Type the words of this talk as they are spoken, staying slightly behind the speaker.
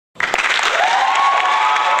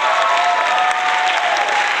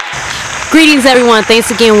Greetings, everyone. Thanks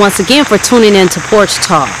again, once again, for tuning in to Porch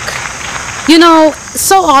Talk. You know,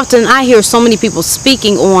 so often I hear so many people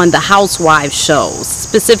speaking on the Housewives shows,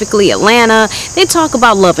 specifically Atlanta. They talk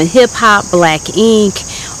about Love and Hip Hop, Black Ink,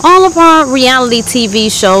 all of our reality TV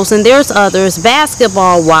shows, and there's others.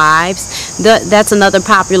 Basketball Wives, that's another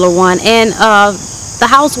popular one. And the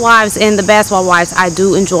Housewives and the Basketball Wives, I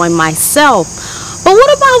do enjoy myself. But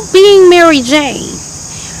what about Being Mary Jane?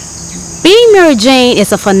 Being Mary Jane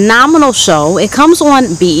is a phenomenal show. It comes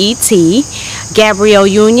on BET. Gabrielle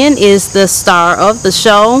Union is the star of the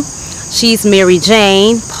show. She's Mary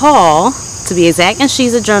Jane Paul, to be exact, and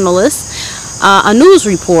she's a journalist, a news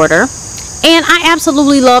reporter. And I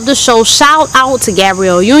absolutely love the show. Shout out to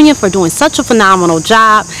Gabrielle Union for doing such a phenomenal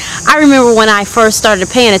job. I remember when I first started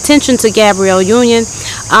paying attention to Gabrielle Union,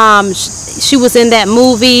 she was in that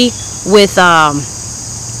movie with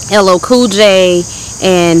LL Cool J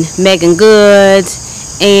and Megan Good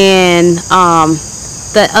and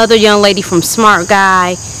the other young lady from Smart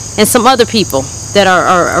Guy and some other people that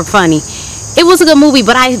are funny. It was a good movie,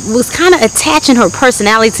 but I was kind of attaching her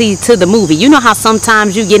personality to the movie. You know how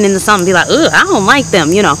sometimes you get into something and be like, ugh, I don't like them,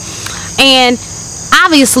 you know. And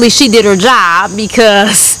obviously she did her job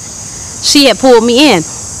because she had pulled me in.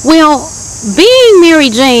 Well, Being Mary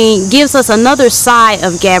Jane gives us another side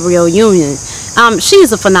of Gabrielle Union. She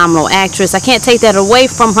is a phenomenal actress. I can't take that away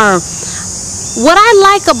from her. What I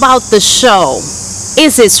like about the show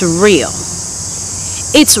is it's real.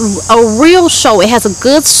 It's a real show. It has a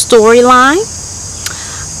good storyline.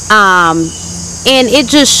 And it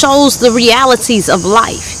just shows the realities of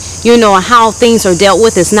life. You know, how things are dealt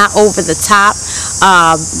with. It's not over the top.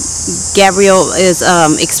 Gabrielle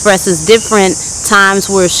expresses different times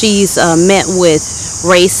where she's met with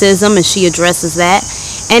racism, and she addresses that.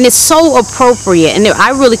 And it's so appropriate, and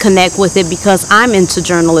I really connect with it because I'm into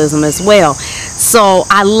journalism as well. So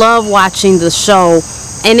I love watching the show,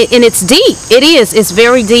 and it's deep. It is. It's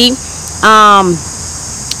very deep.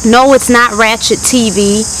 No, it's not ratchet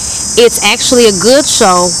TV. It's actually a good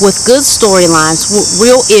show with good storylines, with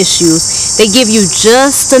real issues. They give you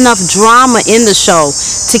just enough drama in the show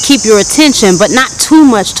to keep your attention, but not too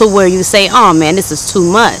much to where you say, oh man, this is too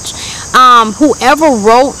much. Whoever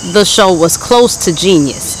wrote the show was close to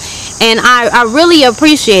genius. And I really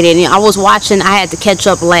appreciate it. I was watching, I had to catch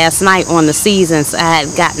up last night on the seasons. I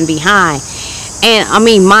had gotten behind. And I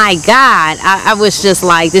mean, my God, I was just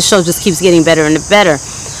like, this show just keeps getting better and better.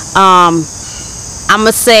 I'm going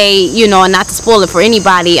to say, you know, and not to spoil it for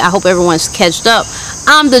anybody, I hope everyone's catched up.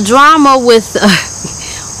 The drama with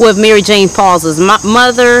Mary Jane Paul's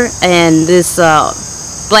mother and this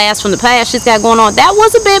blast from the past she's got going on, that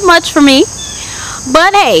was a bit much for me.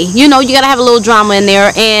 But hey, you know, you got to have a little drama in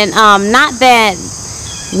there. And not that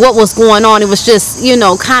what was going on, it was just, you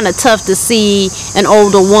know, kind of tough to see an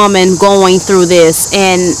older woman going through this,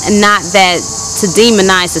 and not that to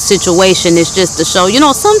demonize the situation. It's just to show, you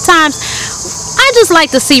know, sometimes I just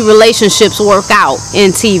like to see relationships work out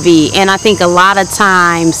in TV. And I think a lot of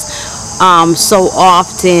times, so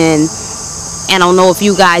often, and I don't know if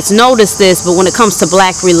you guys notice this, but when it comes to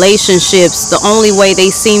black relationships, the only way they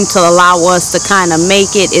seem to allow us to kind of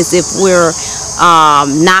make it is if we're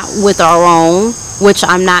not with our own, which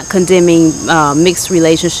I'm not condemning mixed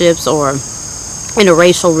relationships or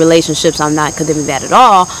interracial relationships. I'm not condemning that at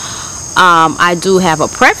all. I do have a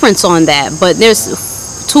preference on that, but there's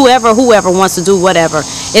whoever wants to do whatever,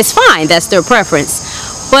 it's fine. That's their preference.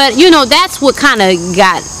 But, you know, that's what kind of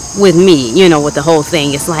got with me, you know, with the whole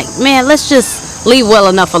thing. It's like, man, let's just leave well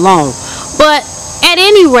enough alone. But at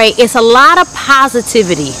any rate, it's a lot of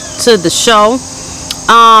positivity to the show.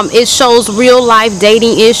 It shows real life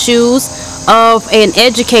dating issues of an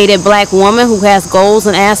educated black woman who has goals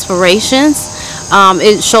and aspirations.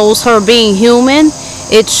 It shows her being human.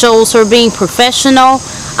 It shows her being professional.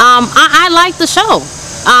 I like the show.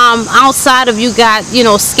 Outside of, you got, you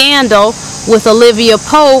know, Scandal with Olivia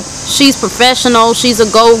Pope. She's professional. She's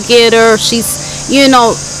a go-getter. She's, you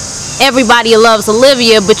know, everybody loves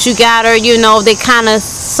Olivia, but you got her, you know, they kind of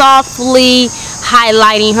softly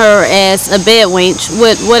highlighting her as a bedwench,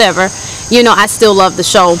 whatever. You know, I still love the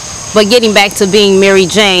show. But getting back to Being Mary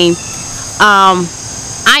Jane,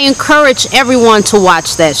 I encourage everyone to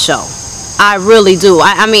watch that show. I really do.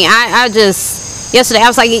 I mean, I just, yesterday I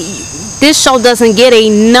was like, this show doesn't get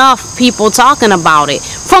enough people talking about it.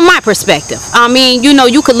 from my perspective. I mean, you know,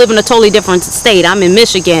 you could live in a totally different state. I'm in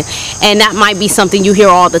Michigan, and that might be something you hear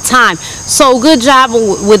all the time. So good job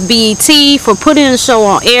with BET for putting the show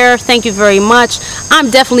on air. Thank you very much. I'm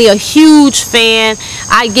definitely a huge fan.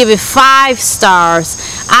 I give it 5 stars.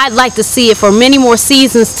 I'd like to see it for many more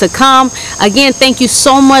seasons to come. Again, thank you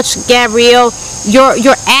so much, Gabrielle.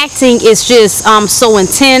 Your acting is just so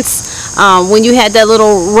intense. When you had that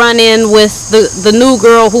little run-in with the new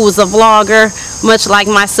girl who was a vlogger, much like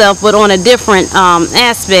myself, but on a different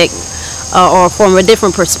aspect or from a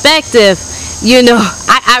different perspective, you know,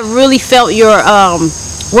 I really felt your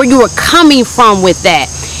where you were coming from with that.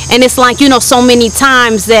 And it's like, you know, so many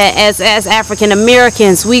times that as African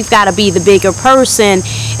Americans, we've got to be the bigger person,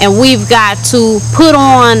 and we've got to put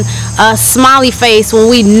on a smiley face when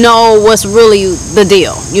we know what's really the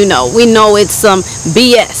deal. You know, we know it's some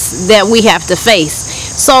BS that we have to face.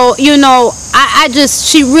 So, you know,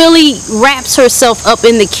 she really wraps herself up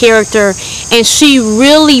in the character, and she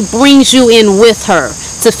really brings you in with her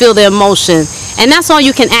to feel the emotion. And that's all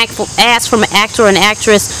you can ask from an actor and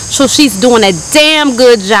actress. So she's doing a damn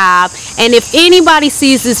good job. And if anybody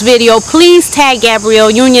sees this video, please tag Gabrielle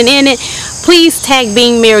Union in it. Please tag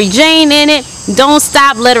Being Mary Jane in it. Don't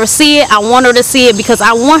stop. Let her see it. I want her to see it because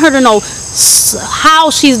I want her to know how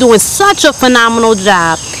she's doing such a phenomenal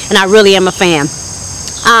job. And I really am a fan.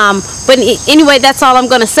 But anyway, that's all I'm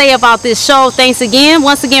going to say about this show. Thanks again,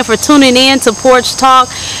 once again, for tuning in to Porch Talk.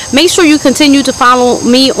 Make sure you continue to follow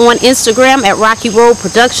me on Instagram at Rocky Road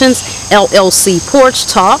Productions, LLC Porch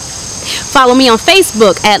Talk. Follow me on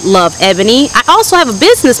Facebook at Love Ebony. I also have a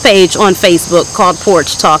business page on Facebook called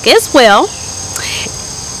Porch Talk as well.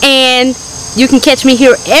 And you can catch me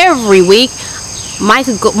here every week. My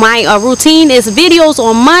routine is videos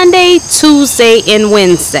on Monday, Tuesday, and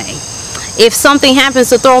Wednesday. If something happens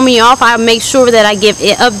to throw me off, I'll make sure that I give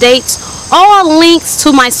updates. All links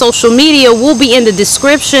to my social media will be in the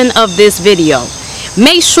description of this video.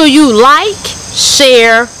 Make sure you like,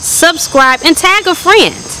 share, subscribe, and tag a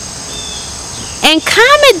friend. And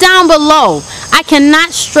comment down below. I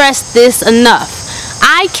cannot stress this enough.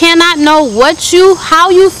 I cannot know how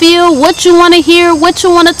you feel, what you want to hear, what you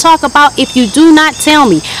want to talk about if you do not tell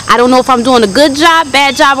me. I don't know if I'm doing a good job,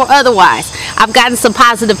 bad job, or otherwise. I've gotten some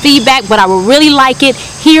positive feedback, but I would really like it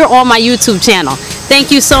here on my YouTube channel. Thank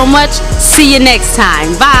you so much. See you next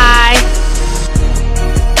time. Bye.